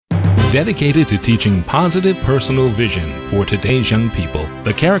Dedicated to teaching positive personal vision for today's young people,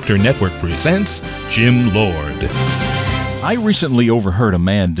 the Character Network presents Jim Lord. I recently overheard a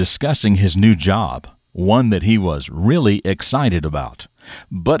man discussing his new job, one that he was really excited about.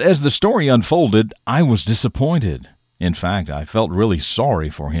 But as the story unfolded, I was disappointed. In fact, I felt really sorry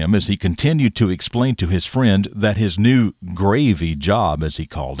for him as he continued to explain to his friend that his new gravy job, as he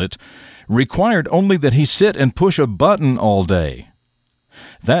called it, required only that he sit and push a button all day.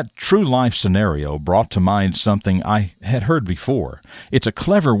 That true life scenario brought to mind something I had heard before. It's a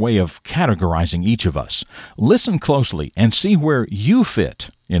clever way of categorizing each of us. Listen closely and see where you fit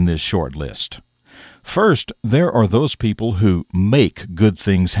in this short list. First, there are those people who make good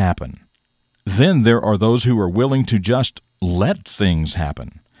things happen. Then there are those who are willing to just let things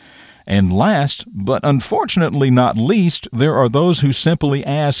happen. And last, but unfortunately not least, there are those who simply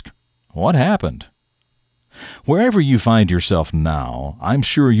ask, "What happened?" Wherever you find yourself now, I'm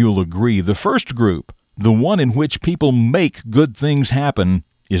sure you'll agree the first group, the one in which people make good things happen,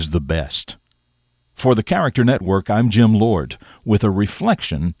 is the best. For the Character Network, I'm Jim Lord, with a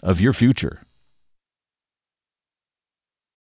reflection of your future.